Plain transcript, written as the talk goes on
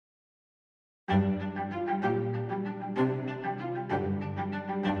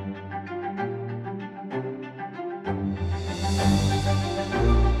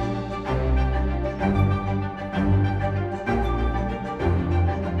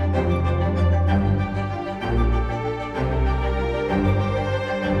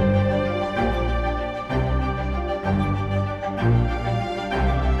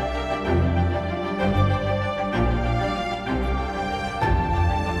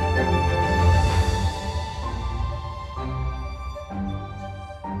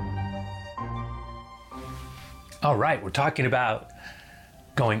All right, we're talking about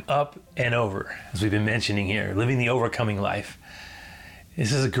going up and over, as we've been mentioning here, living the overcoming life.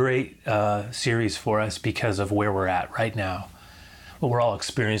 This is a great series for us because of where we're at right now, what we're all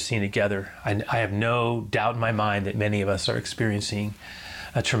experiencing together. I have no doubt in my mind that many of us are experiencing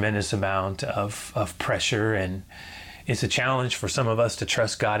a tremendous amount of pressure, and it's a challenge for some of us to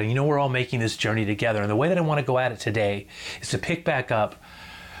trust God. And we're all making this journey together. And the way that I want to go at it today is to pick back up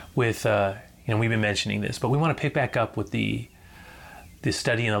with, we've been mentioning this, but we want to pick back up with the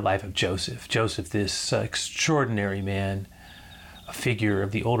study in the life of Joseph. Joseph, this extraordinary man, a figure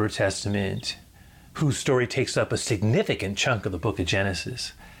of the Older Testament, whose story takes up a significant chunk of the book of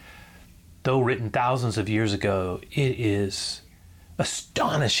Genesis. Though written thousands of years ago, it is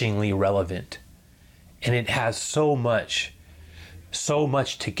astonishingly relevant. And it has so much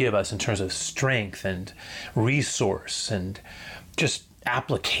to give us in terms of strength and resource and just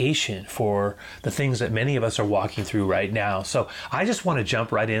application for the things that many of us are walking through right now. So I just want to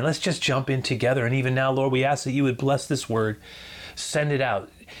jump right in. Let's just jump in together. And even now, Lord, we ask that you would bless this word, send it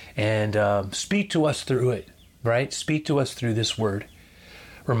out, and speak to us through it, right? Speak to us through this word.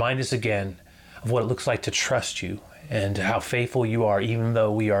 Remind us again of what it looks like to trust you and how faithful you are, even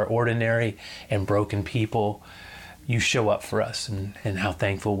though we are ordinary and broken people. You show up for us, and how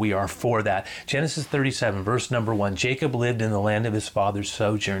thankful we are for that. Genesis 37, verse number 1, Jacob lived in the land of his father's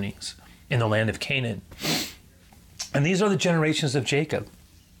sojournings, in the land of Canaan. And these are the generations of Jacob.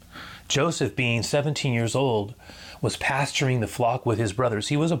 Joseph, being 17 years old, was pasturing the flock with his brothers.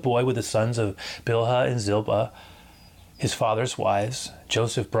 He was a boy with the sons of Bilhah and Zilpah, his father's wives.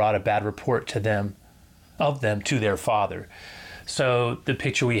 Joseph brought a bad report to them to their father. So the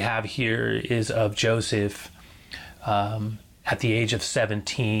picture we have here is of Joseph at the age of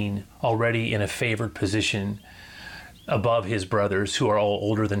 17, already in a favored position above his brothers, who are all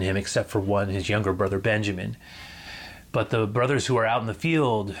older than him except for one, his younger brother Benjamin. But the brothers who are out in the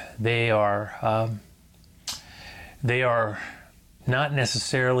field, they are not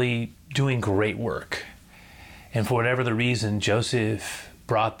necessarily doing great work. And for whatever the reason, Joseph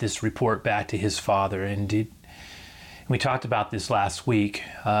brought this report back to his father. And we talked about this last week.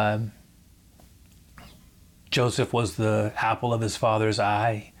 Joseph was the apple of his father's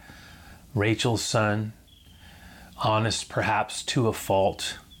eye, Rachel's son, honest perhaps to a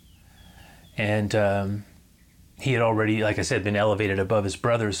fault. And he had already, like I said, been elevated above his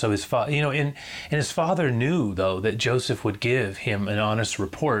brothers. So his father, and his father knew, though, that Joseph would give him an honest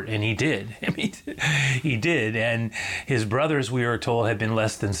report, and he did. I mean, he did. And his brothers, we are told, had been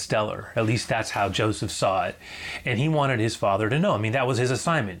less than stellar. At least that's how Joseph saw it. And he wanted his father to know. I mean, that was his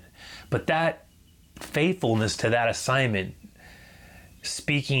assignment. But that faithfulness to that assignment,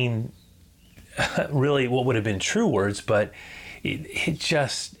 speaking really what would have been true words, but it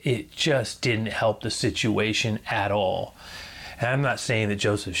just didn't help the situation at all. And I'm not saying that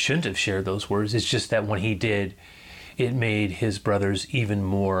Joseph shouldn't have shared those words. It's just that when he did, it made his brothers even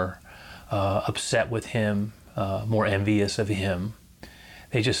more upset with him, more envious of him.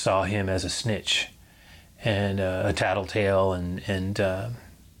 They just saw him as a snitch and a tattletale,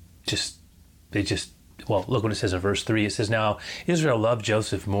 well, look what it says in verse 3. It says, "Now Israel loved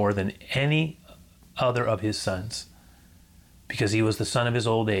Joseph more than any other of his sons, because he was the son of his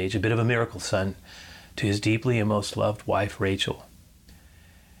old age, a bit of a miracle son, to his deeply and most loved wife, Rachel."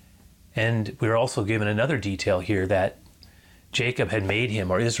 And we're also given another detail here that Jacob had made him,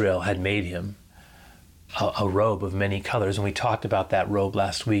 or Israel had made him, a robe of many colors. And we talked about that robe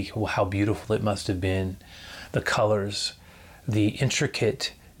last week, how beautiful it must have been, the colors, the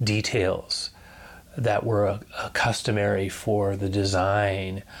intricate details that were customary for the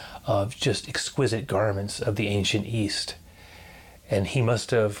design of just exquisite garments of the ancient East. And he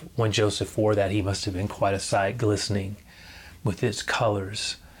must have, when Joseph wore that, he must have been quite a sight, glistening with its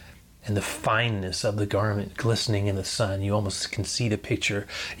colors and the fineness of the garment glistening in the sun. You almost can see the picture,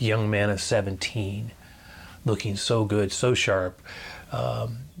 a young man of 17, looking so good, so sharp,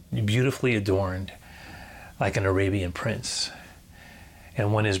 beautifully adorned, like an Arabian prince.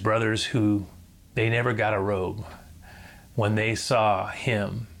 And when his brothers, who they never got a robe, when they saw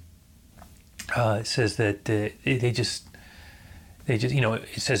him, it says that they just,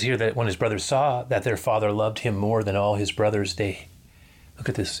 it says here that when his brothers saw that their father loved him more than all his brothers, look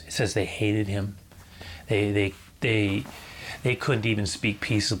at this, it says they hated him. They couldn't even speak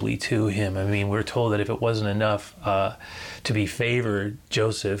peaceably to him. I mean, we're told that if it wasn't enough to be favored,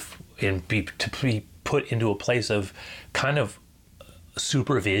 Joseph, and to be put into a place of kind of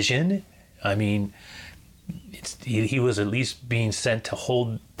supervision, I mean, he was at least being sent to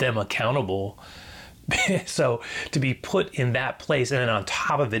hold them accountable So to be put in that place, and then on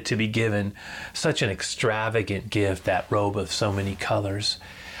top of it to be given such an extravagant gift, that robe of so many colors.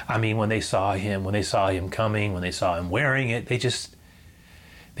 I mean, when they saw him coming, when they saw him wearing it, they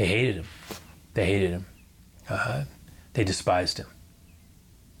hated him. They hated him. They despised him.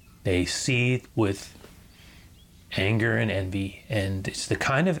 They seethed with anger and envy, and it's the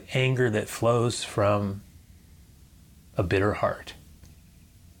kind of anger that flows from a bitter heart.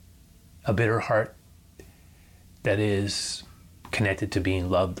 A bitter heart that is connected to being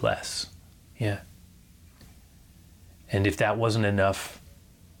loved less. Yeah. And if that wasn't enough,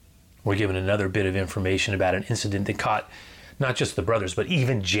 we're given another bit of information about an incident that caught not just the brothers, but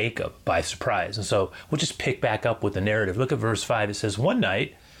even Jacob by surprise. And so we'll just pick back up with the narrative. Look at verse 5. It says, one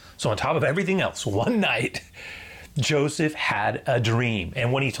night, so on top of everything else, one night, Joseph had a dream.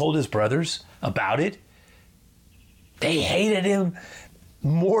 And when he told his brothers about it, they hated him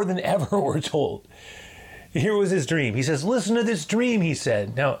more than ever, we're told. Here was his dream. He says, listen to this dream, he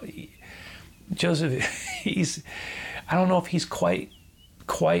said. Now, Joseph, I don't know if he's quite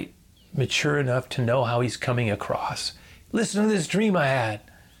mature enough to know how he's coming across. Listen to this dream I had.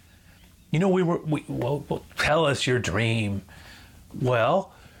 You know, well, tell us your dream.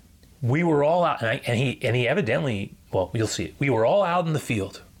 Well, we were all out, and he evidently, well, you'll see it. We were all out in the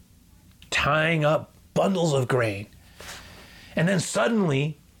field, tying up bundles of grain. And then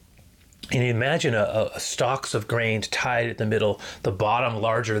suddenly, and imagine a stalks of grain tied at the middle, the bottom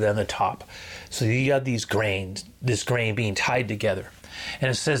larger than the top. So you got this grain being tied together. And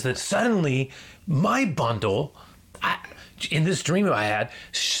it says that suddenly my bundle, in this dream I had,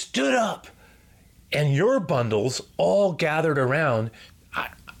 stood up, and your bundles all gathered around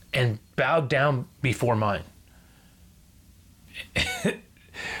and bowed down before mine.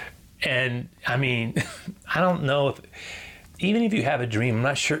 And I mean, I don't know if, even if you have a dream, I'm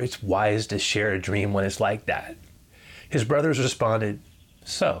not sure it's wise to share a dream when it's like that. His brothers responded,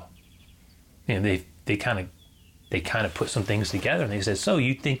 so, you know, they kind of put some things together, and they said, so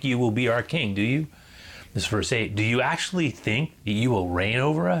you think you will be our king, do you? This verse 8, do you actually think that you will reign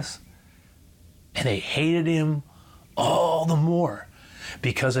over us? And they hated him all the more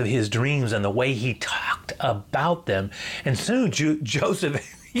because of his dreams and the way he talked about them. And soon Joseph,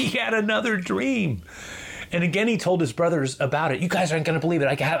 he had another dream. And again, he told his brothers about it. You guys aren't going to believe it.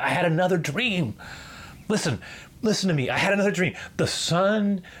 I had another dream. Listen to me. I had another dream. The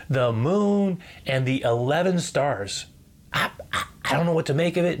sun, the moon, and the 11 stars. I don't know what to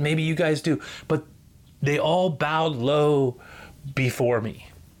make of it. Maybe you guys do. But they all bowed low before me.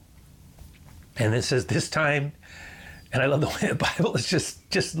 And it says this time, and I love the way the Bible is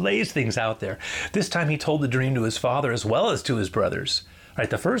just lays things out there. This time he told the dream to his father as well as to his brothers. Right,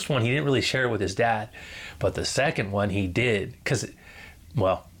 the first one he didn't really share with his dad, but the second one he did,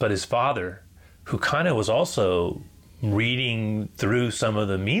 but his father, who kind of was also reading through some of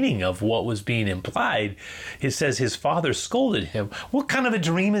the meaning of what was being implied, it says his father scolded him. What kind of a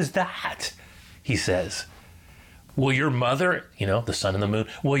dream is that? He says, will your mother, the sun and the moon,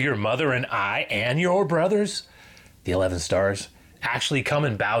 will your mother and I and your brothers, the 11 stars, actually come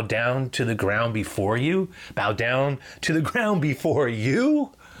and bow down to the ground before you? Bow down to the ground before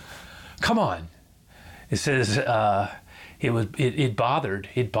you? Come on. It says it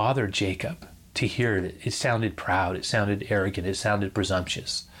bothered Jacob to hear it. It sounded proud. It sounded arrogant. It sounded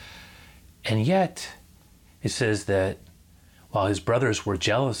presumptuous. And yet, it says that while his brothers were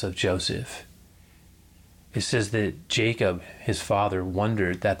jealous of Joseph, it says that Jacob, his father,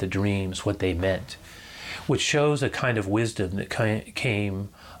 wondered at the dreams, what they meant, which shows a kind of wisdom that came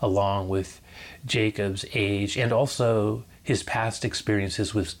along with Jacob's age and also his past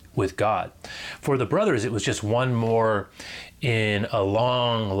experiences with God. For the brothers, it was just one more in a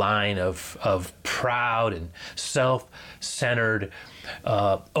long line of proud and self-centered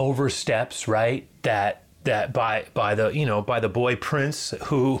oversteps, right? That by the boy prince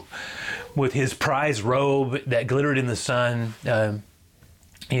who, with his prize robe that glittered in the sun,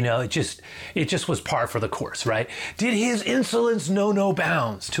 it just was par for the course, right? Did his insolence know no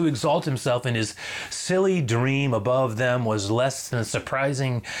bounds? To exalt himself in his silly dream above them was less than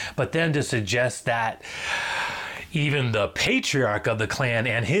surprising, but then to suggest that even the patriarch of the clan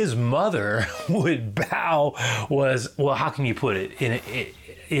and his mother would bow was, well, how can you put it?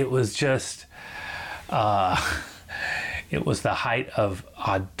 It was just, it was the height of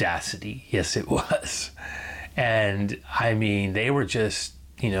audacity. Yes, it was. And I mean, they were just,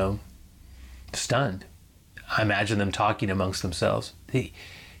 stunned. I imagine them talking amongst themselves. He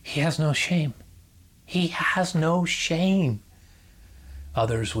has no shame. He has no shame.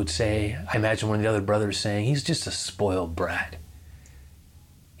 Others would say, I imagine one of the other brothers saying, he's just a spoiled brat.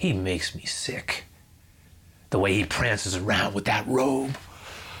 He makes me sick. The way he prances around with that robe.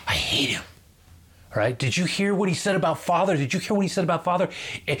 I hate him. All right? Did you hear what he said about Father? Did you hear what he said about Father?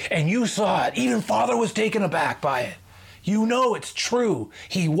 And you saw it. Even Father was taken aback by it. You know it's true.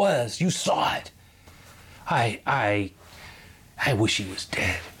 He was. You saw it. I wish he was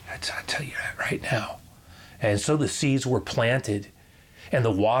dead. I tell you that right now. And so the seeds were planted and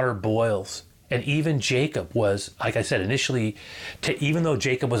the water boils. And even Jacob was, like I said, even though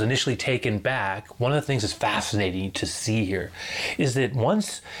Jacob was initially taken back, one of the things that's fascinating to see here is that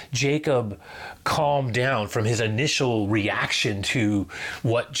once Jacob calmed down from his initial reaction to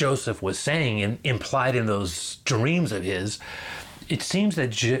what Joseph was saying and implied in those dreams of his, it seems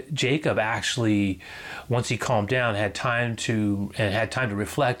that Jacob actually, once he calmed down, had time to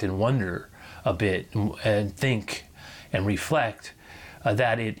reflect and wonder a bit and think and reflect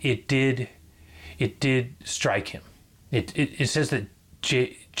that it did strike him. It says that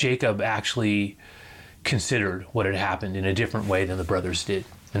Jacob actually considered what had happened in a different way than the brothers did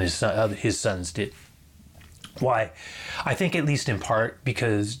and his sons did. Why? I think at least in part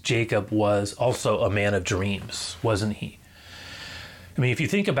because Jacob was also a man of dreams, wasn't he? I mean, if you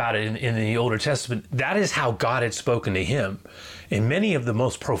think about it in the Older Testament, that is how God had spoken to him. In many of the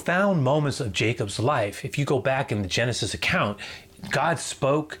most profound moments of Jacob's life, if you go back in the Genesis account, God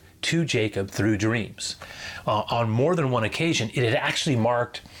spoke to Jacob through dreams. On more than one occasion, it had actually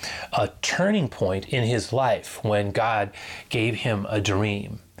marked a turning point in his life when God gave him a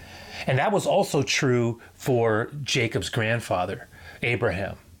dream. And that was also true for Jacob's grandfather,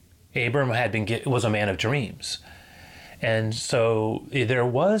 Abraham. Abraham was a man of dreams. And so there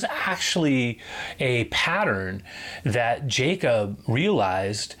was actually a pattern that Jacob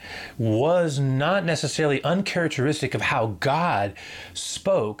realized was not necessarily uncharacteristic of how God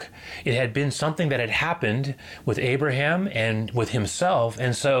spoke. It had been something that had happened with Abraham and with himself.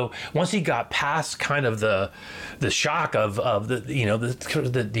 And so once he got past kind of the shock of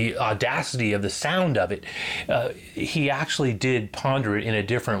the audacity of the sound of it, he actually did ponder it in a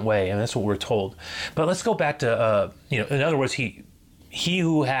different way. And that's what we're told. But let's go back to, in other words, he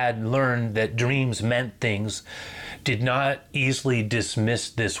who had learned that dreams meant things did not easily dismiss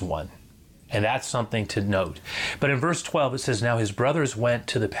this one. And that's something to note. But in verse 12, it says, now his brothers went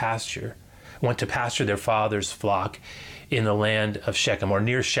to pasture their father's flock in the land of Shechem, or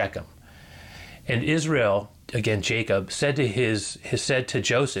near Shechem. And Israel, again Jacob, said to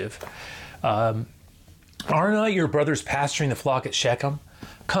Joseph, are not your brothers pasturing the flock at Shechem?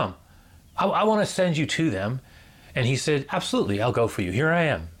 Come, I want to send you to them. And he said, absolutely, I'll go for you. Here I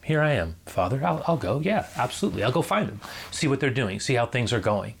am, Father. I'll go. Yeah, absolutely. I'll go find them, see what they're doing, see how things are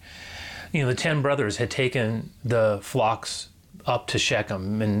going. The 10 brothers had taken the flocks up to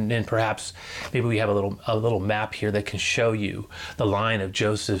Shechem, and perhaps maybe we have a little map here that can show you the line of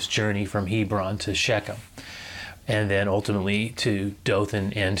Joseph's journey from Hebron to Shechem, and then ultimately to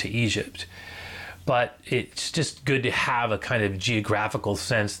Dothan and to Egypt. But it's just good to have a kind of geographical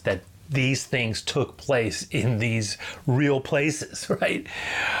sense that these things took place in these real places, right?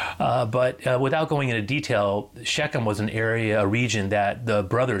 But without going into detail, Shechem was a region that the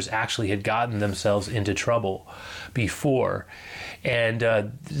brothers actually had gotten themselves into trouble before. And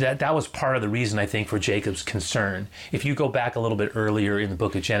that was part of the reason, I think, for Jacob's concern. If you go back a little bit earlier in the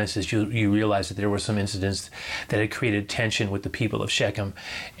book of Genesis, you realize that there were some incidents that had created tension with the people of Shechem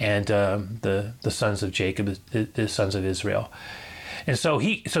and the sons of Jacob, the sons of Israel. And so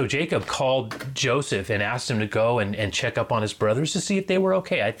Jacob called Joseph and asked him to go and check up on his brothers to see if they were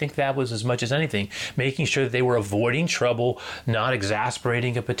okay. I think that was as much as anything, making sure that they were avoiding trouble, not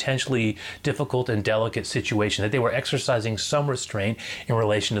exasperating a potentially difficult and delicate situation, that they were exercising some restraint in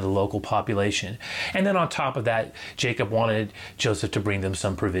relation to the local population. And then on top of that, Jacob wanted Joseph to bring them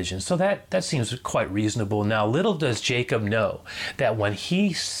some provisions. So that seems quite reasonable. Now, little does Jacob know that when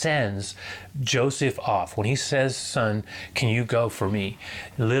he sends Joseph off, when he says, son, can you go for me?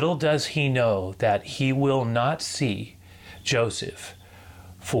 Little does he know that he will not see Joseph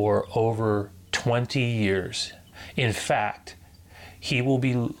for over 20 years. In fact, he will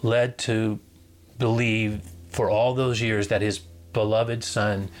be led to believe for all those years that his beloved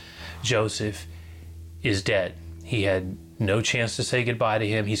son, Joseph, is dead. He had no chance to say goodbye to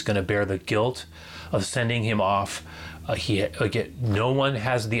him. He's going to bear the guilt of sending him off. No one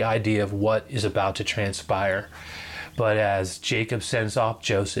has the idea of what is about to transpire. But as Jacob sends off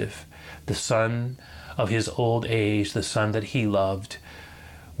Joseph, the son of his old age, the son that he loved,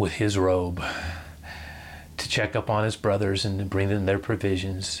 with his robe, to check up on his brothers and to bring them their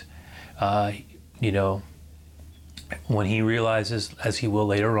provisions, when he realizes, as he will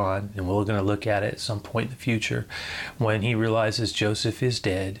later on, and we're going to look at it at some point in the future, when he realizes Joseph is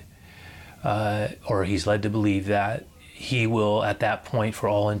dead, or he's led to believe that he will, at that point, for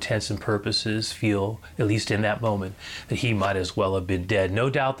all intents and purposes, feel, at least in that moment, that he might as well have been dead. No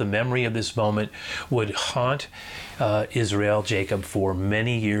doubt the memory of this moment would haunt Israel, Jacob, for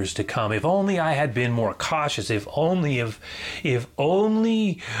many years to come. If only I had been more cautious. If only,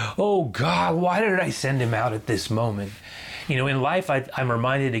 oh God, why did I send him out at this moment? You know, in life, I'm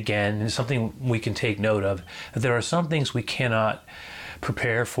reminded again, and something we can take note of, that there are some things we cannot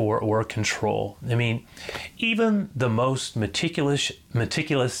prepare for or control. I mean, even the most meticulous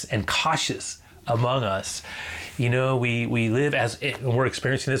and cautious among us, you know, we live we're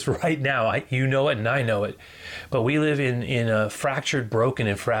experiencing this right now. You know it and I know it, but we live in a fractured, broken,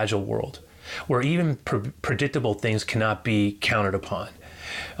 and fragile world where even predictable things cannot be counted upon.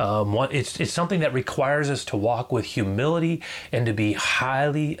 It's something that requires us to walk with humility and to be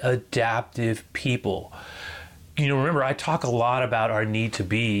highly adaptive people. You know, remember, I talk a lot about our need to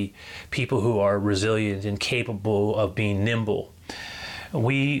be people who are resilient and capable of being nimble.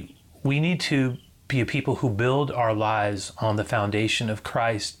 We need to be a people who build our lives on the foundation of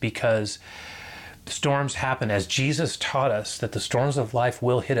Christ, because storms happen, as Jesus taught us, that the storms of life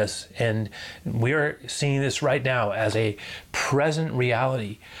will hit us. And we are seeing this right now as a present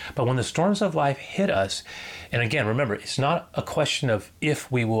reality. But when the storms of life hit us, and again, remember, it's not a question of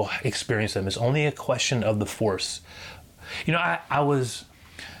if we will experience them. It's only a question of the force. You know, I was,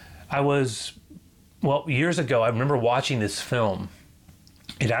 years ago, I remember watching this film.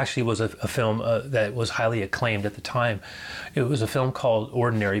 It actually was a film that was highly acclaimed at the time. It was a film called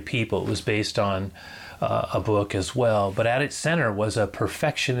Ordinary People. It was based on a book as well. But at its center was a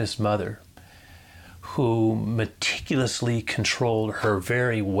perfectionist mother who meticulously controlled her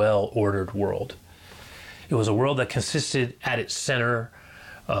very well-ordered world. It was a world that consisted at its center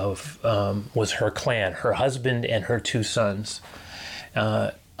of, was her clan, her husband and her 2 sons.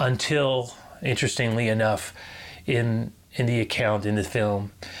 Until, interestingly enough, in the account, in the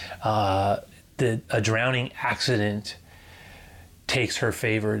film, a drowning accident takes her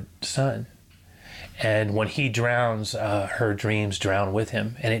favored son. And when he drowns, her dreams drown with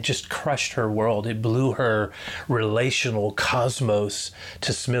him. And it just crushed her world. It blew her relational cosmos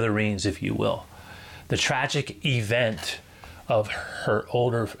to smithereens, if you will. The tragic event of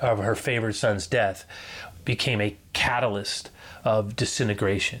her favorite son's death became a catalyst of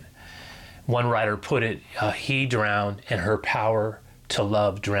disintegration. One writer put it, he drowned and her power to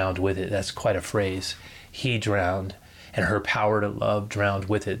love drowned with it. That's quite a phrase. He drowned and her power to love drowned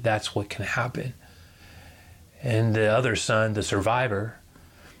with it. That's what can happen. And the other son, the survivor,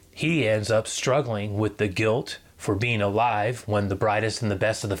 he ends up struggling with the guilt for being alive when the brightest and the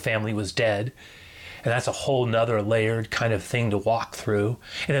best of the family was dead. And that's a whole nother layered kind of thing to walk through.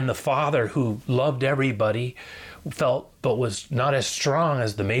 And then the father, who loved everybody, felt but was not as strong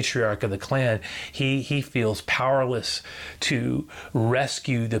as the matriarch of the clan, he feels powerless to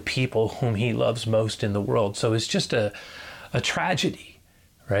rescue the people whom he loves most in the world. So it's just a tragedy,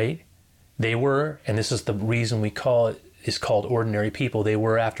 right? They were, and this is the reason we call it, is called Ordinary People. They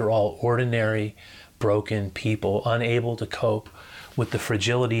were, after all, ordinary, broken people, unable to cope with the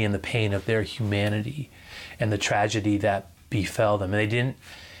fragility and the pain of their humanity and the tragedy that befell them. And they didn't,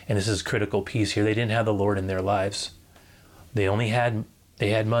 and this is a critical piece here, they didn't have the Lord in their lives. They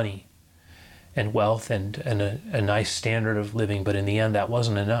had money and wealth and a nice standard of living, but in the end that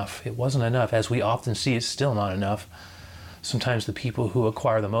wasn't enough. It wasn't enough. As we often see, it's still not enough. Sometimes the people who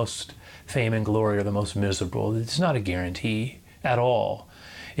acquire the most fame and glory are the most miserable. It's not a guarantee at all.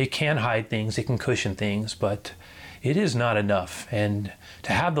 It can hide things, it can cushion things, but it is not enough. And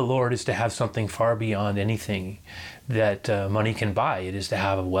to have the Lord is to have something far beyond anything that money can buy. It is to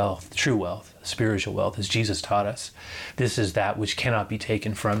have a wealth, true wealth, spiritual wealth, as Jesus taught us. This is that which cannot be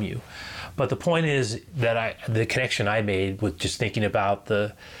taken from you. But the point is that the connection I made with just thinking about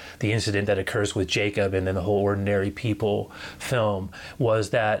the incident that occurs with Jacob and then the whole Ordinary People film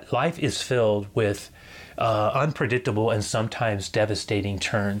was that life is filled with unpredictable and sometimes devastating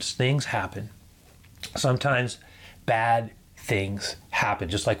turns. Things happen. Sometimes bad things happen,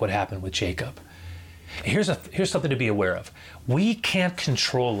 just like what happened with Jacob. Here's something to be aware of. We can't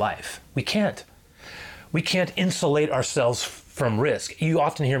control life. We can't insulate ourselves from risk. You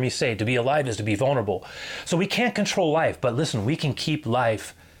often hear me say to be alive is to be vulnerable. So we can't control life, but listen, we can keep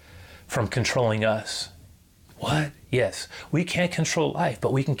life from controlling us. What? Yes, we can't control life,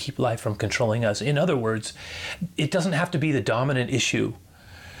 but we can keep life from controlling us. In other words, it doesn't have to be the dominant issue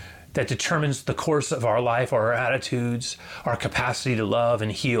that determines the course of our life, or our attitudes, our capacity to love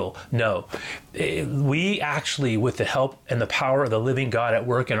and heal. No, we actually, with the help and the power of the living God at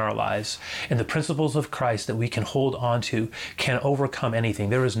work in our lives and the principles of Christ that we can hold on to, can overcome anything.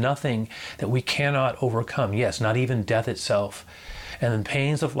 There is nothing that we cannot overcome. Yes, not even death itself. And the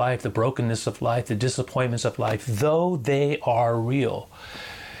pains of life, the brokenness of life, the disappointments of life, though they are real,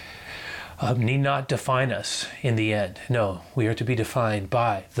 need not define us in the end. No, we are to be defined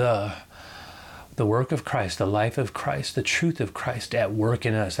by the work of Christ, the life of Christ, the truth of Christ at work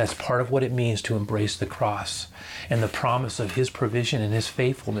in us. That's part of what it means to embrace the cross and the promise of his provision and his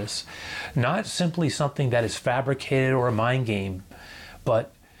faithfulness. Not simply something that is fabricated or a mind game,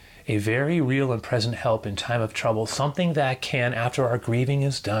 but a very real and present help in time of trouble, something that can, after our grieving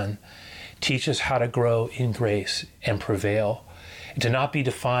is done, teach us how to grow in grace and prevail, and to not be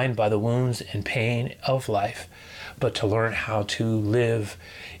defined by the wounds and pain of life, but to learn how to live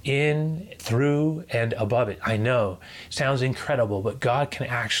in, through, and above it. I know, it sounds incredible, but God can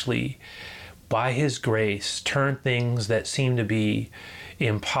actually, by his grace, turn things that seem to be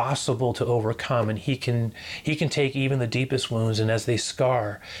impossible to overcome, and he can take even the deepest wounds, and as they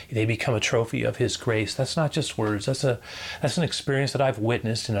scar, they become a trophy of his grace. That's not just words. That's an experience that I've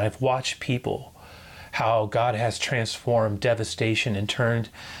witnessed, and I've watched people, how God has transformed devastation and turned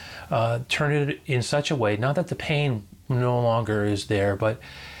it in such a way, not that the pain no longer is there, but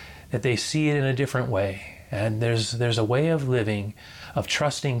that they see it in a different way. And there's a way of living, of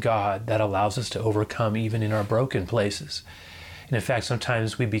trusting God, that allows us to overcome even in our broken places. And in fact,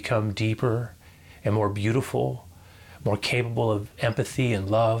 sometimes we become deeper and more beautiful, more capable of empathy and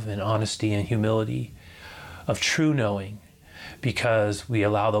love and honesty and humility, of true knowing, because we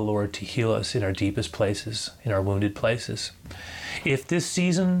allow the Lord to heal us in our deepest places, in our wounded places. If this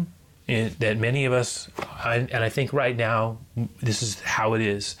season that many of us, and I think right now, this is how it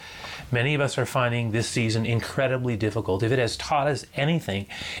is, many of us are finding this season incredibly difficult. If it has taught us anything,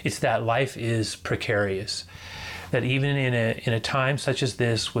 it's that life is precarious. That even in a time such as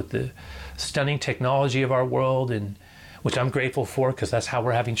this, with the stunning technology of our world, and which I'm grateful for, because that's how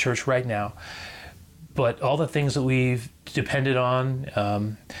we're having church right now, but all the things that we've depended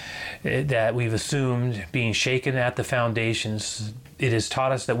on, that we've assumed being shaken at the foundations, it has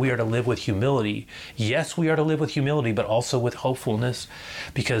taught us that we are to live with humility. Yes, we are to live with humility, but also with hopefulness,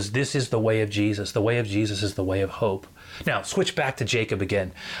 because this is the way of Jesus. The way of Jesus is the way of hope. Now, switch back to Jacob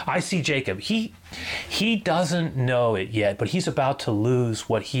again. I see Jacob. He doesn't know it yet, but he's about to lose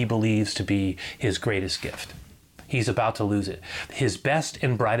what he believes to be his greatest gift. He's about to lose it. His best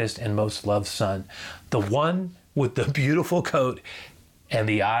and brightest and most loved son, the one with the beautiful coat and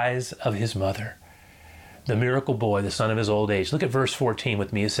the eyes of his mother, the miracle boy, the son of his old age. Look at verse 14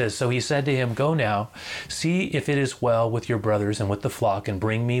 with me. It says, "So he said to him, 'Go now, see if it is well with your brothers and with the flock, and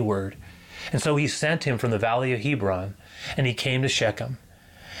bring me word.' And so he sent him from the valley of Hebron, and he came to Shechem.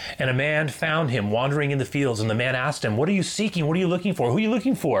 And a man found him wandering in the fields, and the man asked him, 'What are you seeking? What are you looking for? Who are you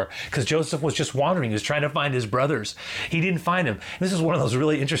looking for?' Because Joseph was just wandering. He was trying to find his brothers. He didn't find him. This is one of those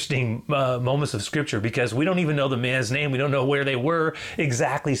really interesting moments of scripture, because we don't even know the man's name. We don't know where they were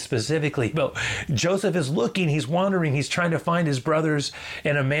exactly, specifically. But Joseph is looking. He's wandering. He's trying to find his brothers.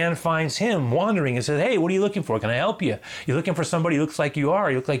 And a man finds him wandering and says, 'Hey, what are you looking for? Can I help you? You're looking for somebody who looks like you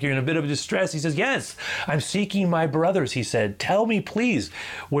are. You look like you're in a bit of distress.' He says, 'Yes, I'm seeking my brothers.' He said, 'Tell me, please,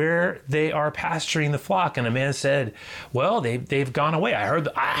 where they are pasturing the flock.' And a man said, 'Well, they've gone away. I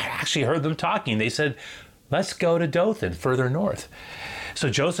actually heard them talking. They said, let's go to Dothan, further north.' So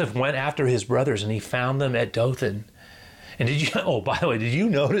Joseph went after his brothers, and he found them at Dothan. And by the way, did you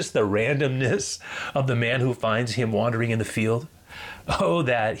notice the randomness of the man who finds him wandering in the field? Oh,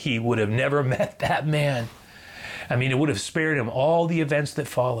 that he would have never met that man. I mean, it would have spared him all the events that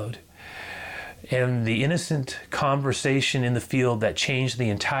followed. And the innocent conversation in the field that changed the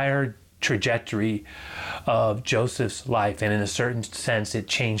entire trajectory of Joseph's life. And in a certain sense, it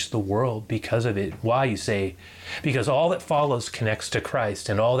changed the world because of it. Why, you say? Because all that follows connects to Christ,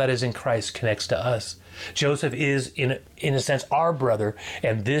 and all that is in Christ connects to us. Joseph is, in a sense, our brother,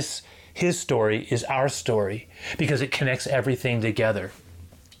 and his story is our story, because it connects everything together.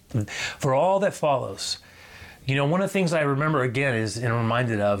 For all that follows, one of the things I remember again is, and I'm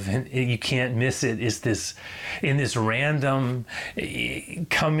reminded of, and you can't miss it, is this random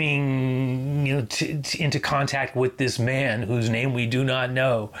coming, into contact with this man whose name we do not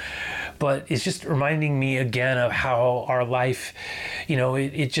know. But it's just reminding me again of how our life,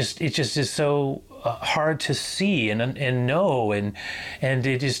 it just is so hard to see and know, and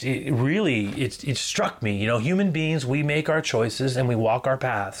it struck me. Human beings, we make our choices and we walk our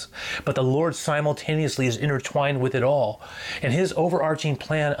paths, but the Lord simultaneously is intertwined with it all, and His overarching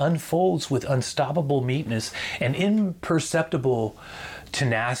plan unfolds with unstoppable meekness and imperceptible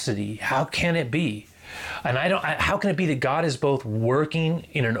tenacity. How can it be? And how can it be that God is both working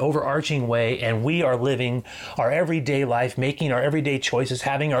in an overarching way and we are living our everyday life, making our everyday choices,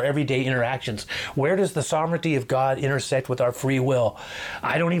 having our everyday interactions? Where does the sovereignty of God intersect with our free will?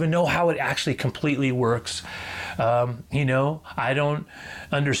 I don't even know how it actually completely works. I don't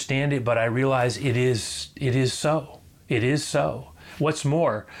understand it, but I realize it is so. It is so. What's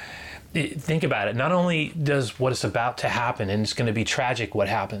more, think about it. Not only does what is about to happen, and it's going to be tragic what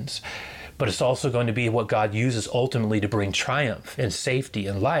happens, but it's also going to be what God uses ultimately to bring triumph and safety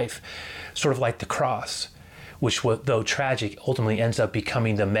and life, sort of like the cross, which, though tragic, ultimately ends up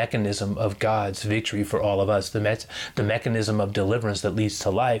becoming the mechanism of God's victory for all of us, the mechanism of deliverance that leads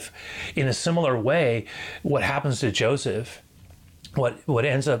to life. In a similar way, what happens to Joseph, what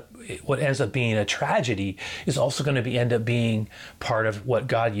ends up being a tragedy, is also going to end up being part of what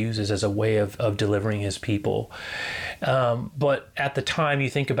God uses as a way of delivering His people. But at the time, you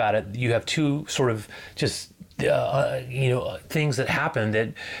think about it, you have two sort of just things that happen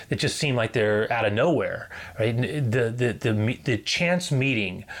that just seem like they're out of nowhere, right? The chance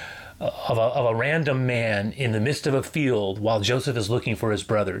meeting of a random man in the midst of a field while Joseph is looking for his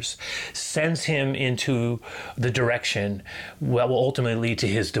brothers sends him into the direction that will ultimately lead to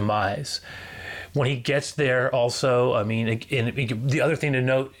his demise. When he gets there also, the other thing to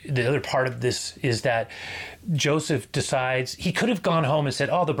note, the other part of this is that Joseph decides, he could have gone home and said,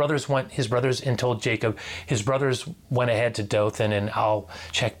 his brothers and told Jacob, his brothers went ahead to Dothan and I'll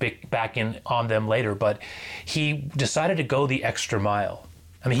check back in on them later. But he decided to go the extra mile.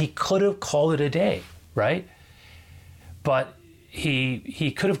 He could have called it a day, right? But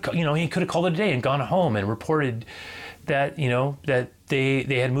he could have called it a day and gone home and reported that that they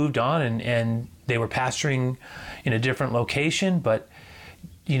had moved on and they were pastoring in a different location. But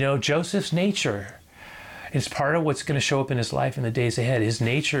Joseph's nature is part of what's going to show up in his life in the days ahead. His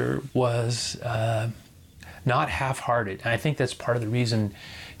nature was not half-hearted. And I think that's part of the reason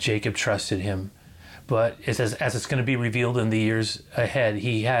Jacob trusted him. But as it's going to be revealed in the years ahead,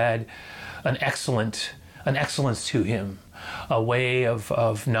 he had an excellence to him, a way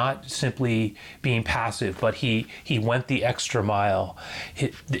of not simply being passive, but he went the extra mile.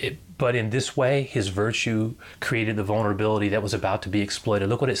 But in this way, his virtue created the vulnerability that was about to be exploited.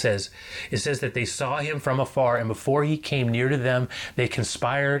 Look what it says. It says that they saw him from afar, and before he came near to them, they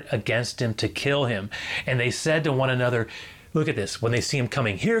conspired against him to kill him. And they said to one another, look at this, when they see him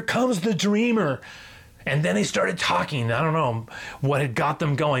coming, "Here comes the dreamer." And then they started talking. I don't know what had got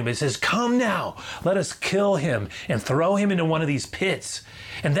them going, but it says, "Come now, let us kill him and throw him into one of these pits.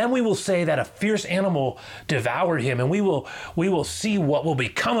 And then we will say that a fierce animal devoured him, and we will see what will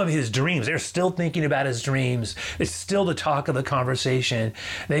become of his dreams." They're still thinking about his dreams. It's still the talk of the conversation.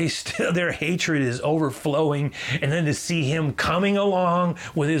 Their hatred is overflowing. And then to see him coming along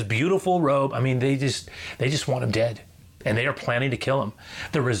with his beautiful robe, they just want him dead. And they are planning to kill him.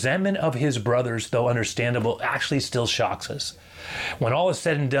 The resentment of his brothers, though understandable, actually still shocks us. When all is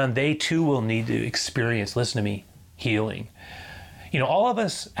said and done, they too will need to experience, listen to me, healing. All of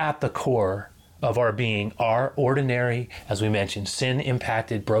us at the core of our being are ordinary, as we mentioned,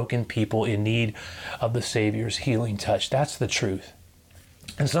 sin-impacted, broken people in need of the Savior's healing touch. That's the truth.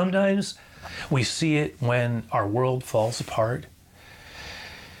 And sometimes we see it when our world falls apart.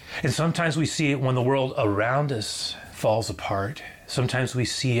 And sometimes we see it when the world around us falls apart. Sometimes we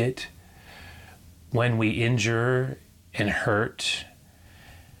see it when we injure and hurt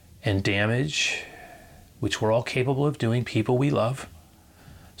and damage, which we're all capable of doing, people we love.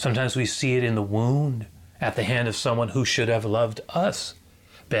 Sometimes we see it in the wound at the hand of someone who should have loved us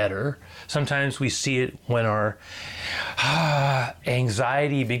better. Sometimes we see it when our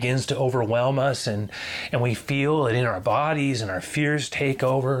anxiety begins to overwhelm us and we feel it in our bodies and our fears take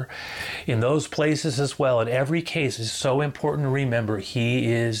over in those places as well. In every case, it's so important to remember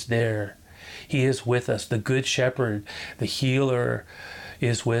He is there. He is with us. The Good Shepherd, the Healer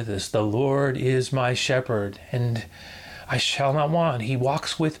is with us. The Lord is my shepherd, and I shall not want. He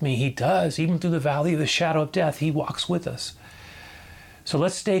walks with me. He does. Even through the valley of the shadow of death, He walks with us. So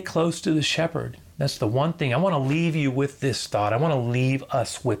let's stay close to the shepherd. That's the one thing. I want to leave you with this thought. I want to leave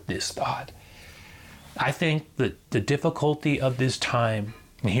us with this thought. I think that the difficulty of this time,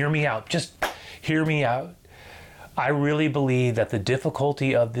 and hear me out, just hear me out. I really believe that the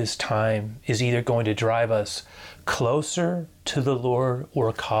difficulty of this time is either going to drive us closer to the Lord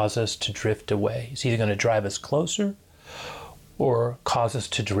or cause us to drift away. It's either going to drive us closer or cause us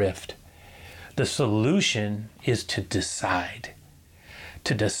to drift. The solution is to decide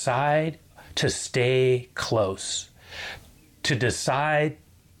to stay close, to decide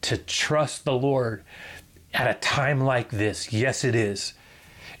to trust the Lord at a time like this. Yes, it is.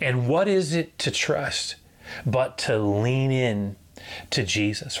 And what is it to trust but to lean in to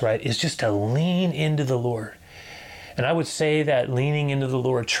Jesus, right? It's just to lean into the Lord. And I would say that leaning into the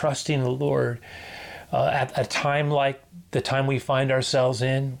Lord, trusting the Lord at a time like the time we find ourselves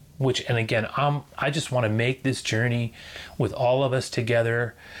in, and again, I just want to make this journey with all of us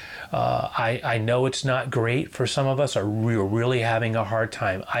together. I know it's not great for some of us, or we're really having a hard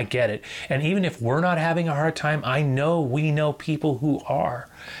time. I get it. And even if we're not having a hard time, I know we know people who are.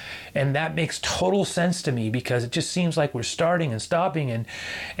 And that makes total sense to me, because it just seems like we're starting and stopping,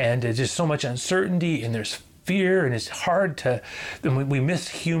 and there's just so much uncertainty, and there's fear, and it's hard to, and we miss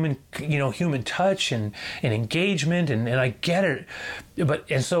human touch and engagement, and I get it.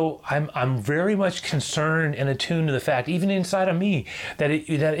 And so I'm very much concerned and attuned to the fact, even inside of me, that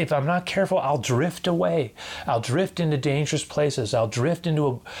if I'm not careful, I'll drift away. I'll drift into dangerous places. I'll drift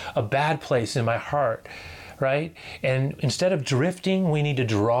into a bad place in my heart. Right? And instead of drifting, we need to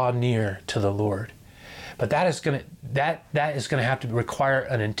draw near to the Lord. But that is going to have to require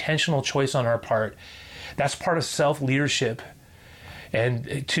an intentional choice on our part. That's part of self-leadership.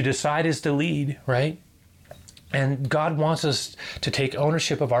 And to decide is to lead, right? And God wants us to take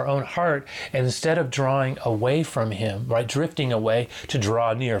ownership of our own heart, and instead of drawing away from Him, right, drifting away, to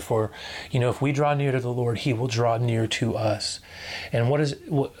draw near. For, if we draw near to the Lord, He will draw near to us. And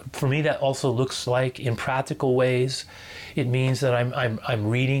for me, that also looks like, in practical ways, it means that I'm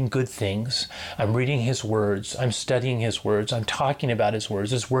reading good things. I'm reading His words. I'm studying His words. I'm talking about His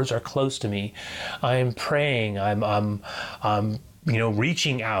words. His words are close to me. I'm praying. I'm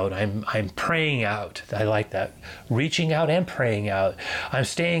reaching out. I'm praying out. I like that. Reaching out and praying out. I'm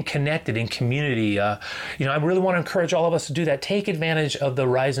staying connected in community. I really want to encourage all of us to do that. Take advantage of the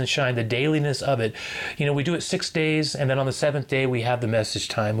rise and shine, the dailiness of it. We do it 6 days, and then on the 7th day, we have the message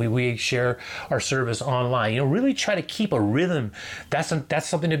time. We share our service online. Really try to keep a rhythm. That's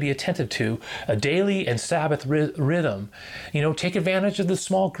something to be attentive to. A daily and Sabbath rhythm. Take advantage of the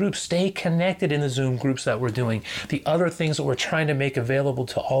small groups. Stay connected in the Zoom groups that we're doing. The other things that we're trying to make available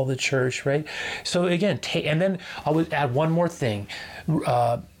to all the church, right? So again, and then I would add one more thing.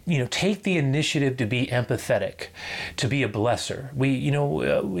 Take the initiative to be empathetic, to be a blesser.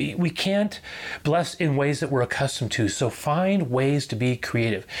 We can't bless in ways that we're accustomed to. So find ways to be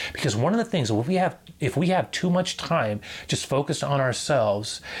creative. Because one of the things, if we have too much time just focused on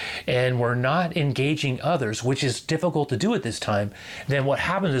ourselves, and we're not engaging others, which is difficult to do at this time, then what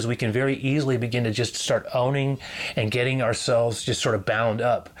happens is we can very easily begin to just start owning and getting ourselves just sort of bound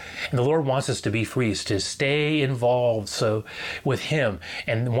up. And the Lord wants us to be free, to stay involved with Him.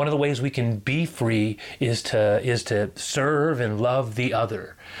 And one of the ways we can be free is to serve and love the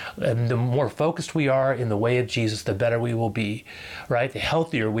other. And the more focused we are in the way of Jesus, the better we will be, right? The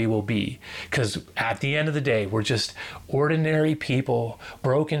healthier we will be. Because at the end of the day, we're just ordinary people,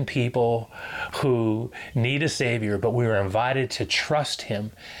 broken people who need a Savior, but we were invited to trust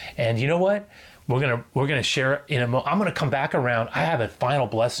Him. And you know what? We're gonna share in a moment. I'm gonna come back around. I have a final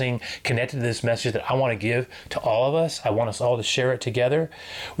blessing connected to this message that I want to give to all of us. I want us all to share it together.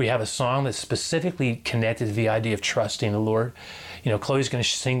 We have a song that's specifically connected to the idea of trusting the Lord. Chloe's gonna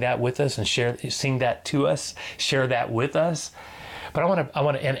sing that with us and sing that to us, share that with us. But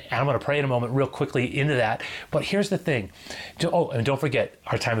I'm gonna pray in a moment real quickly into that. But here's the thing. And don't forget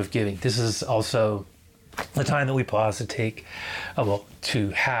our time of giving. This is also the time that we pause to take, to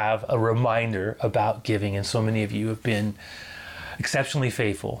have a reminder about giving. And so many of you have been exceptionally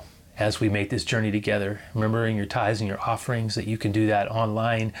faithful as we make this journey together, remembering your tithes and your offerings, that you can do that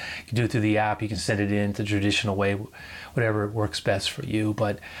online. You can do it through the app. You can send it in the traditional way, whatever works best for you.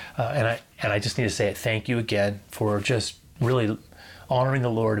 But and I just need to say thank you again for just really honoring the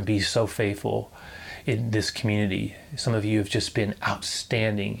Lord and being so faithful in this community. Some of you have just been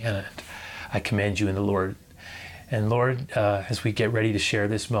outstanding, and I commend you in the Lord. And Lord, as we get ready to share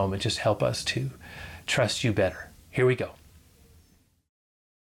this moment, just help us to trust you better. Here we go.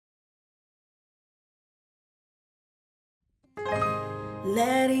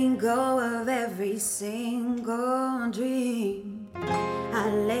 Letting go of every single dream, I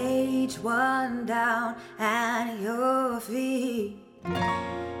lay each one down at your feet.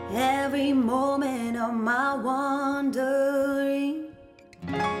 Every moment of my wandering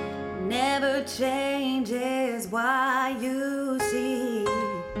never changes why you see.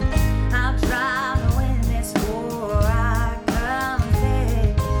 I'm trying to win this war, I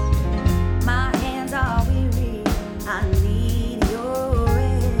confess. My hands are weary, I need your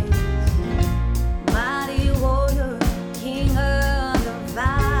rest. Mighty warrior, king of the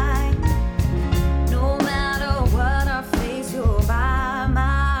fight. No matter what I face, you're by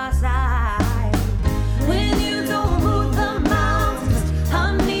my side. When you don't move the mountains,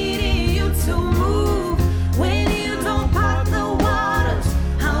 I'm needing you to move. When you don't part the waters,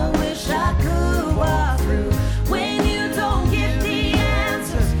 I wish I could walk through. When you don't get the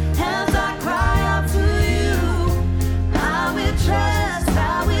answers, as I cry out to you, I will trust,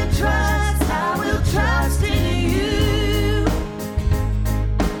 I will trust, I will trust in you.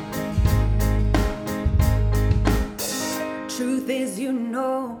 Truth is, you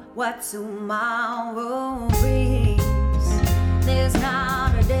know what tomorrow brings. There's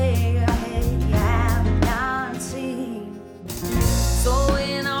not a day ahead you have not seen. So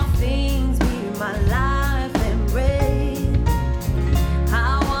in all things, be my life and bread.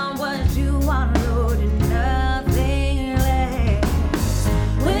 I want what you want, Lord, and nothing less.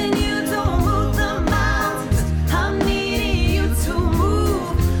 When you don't move the mountains, I'm needing you to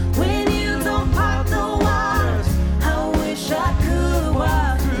move. When you don't part the waters, I wish I could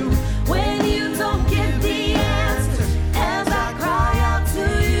walk through. When you don't get the answers, as I cry out to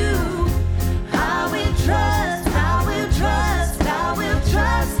you, I will trust, I will trust, I will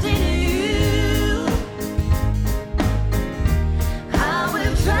trust in you. I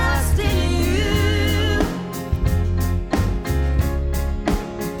will trust in you.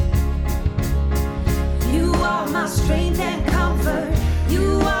 You are my strength and comfort.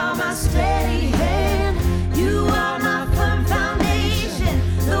 You are my steady hand. You are my firm foundation,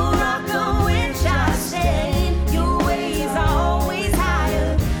 the rock on which I stand. Your ways are always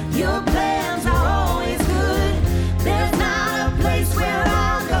higher. Your plans are always good. There's not a place where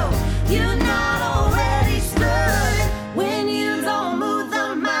I'll go you're not already stood. When you don't move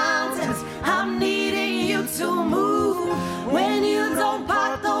the mountains, I'm needing you to move. When you don't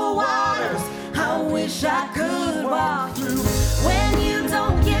part the waters, I wish I could walk through. When you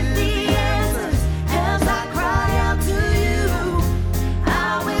don't get the answers, as I cry out to you,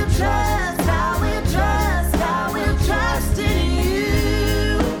 I will trust, I will trust, I will trust in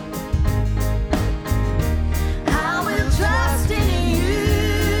you. I will trust in you.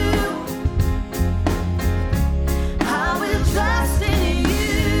 I will trust in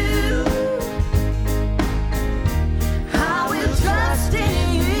you. I will trust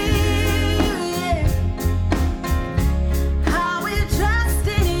in you. Yeah. I will trust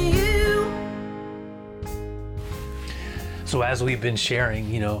in you. So as we've been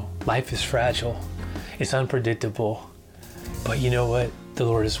sharing, life is fragile, it's unpredictable, but you know what? The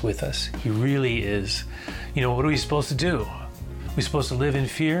Lord is with us. He really is. What are we supposed to do? We're supposed to live in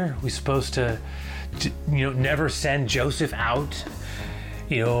fear. We're supposed to never send Joseph out.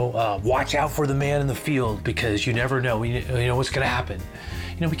 Watch out for the man in the field because you never know. What's going to happen.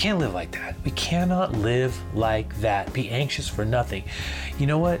 We can't live like that. We cannot live like that. Be anxious for nothing. You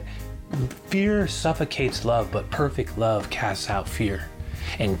know what? Fear suffocates love, but perfect love casts out fear.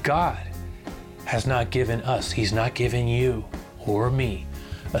 And God has not given us, He's not given you or me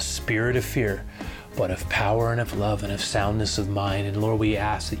a spirit of fear, but of power and of love and of soundness of mind. And Lord, we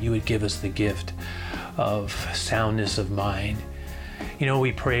ask that you would give us the gift of soundness of mind.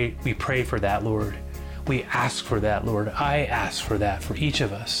 We pray for that, Lord. We ask for that, Lord. I ask for that for each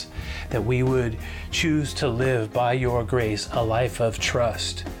of us, that we would choose to live by your grace a life of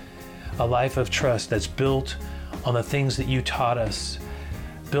trust that's built on the things that you taught us,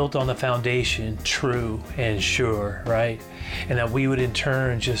 built on the foundation, true and sure, right? And that we would in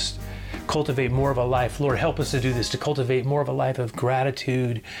turn just cultivate more of a life. Lord, help us to do this, to cultivate more of a life of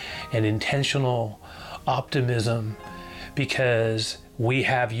gratitude and intentional optimism, because we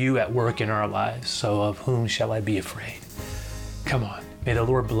have you at work in our lives. So of whom shall I be afraid? Come on. May the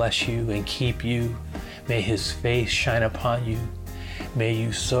Lord bless you and keep you. May his face shine upon you. May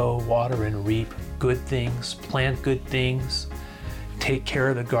you sow, water, and reap good things, plant good things, take care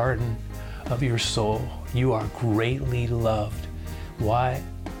of the garden of your soul. You are greatly loved. Why?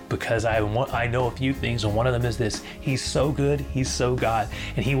 Because I know a few things, and one of them is this: he's so good, he's so God,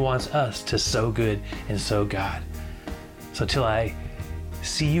 and he wants us to sow good and sow God. So till I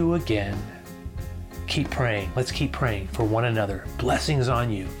see you again, keep praying. Let's keep praying for one another. Blessings on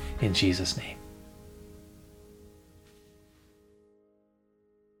you in Jesus' name.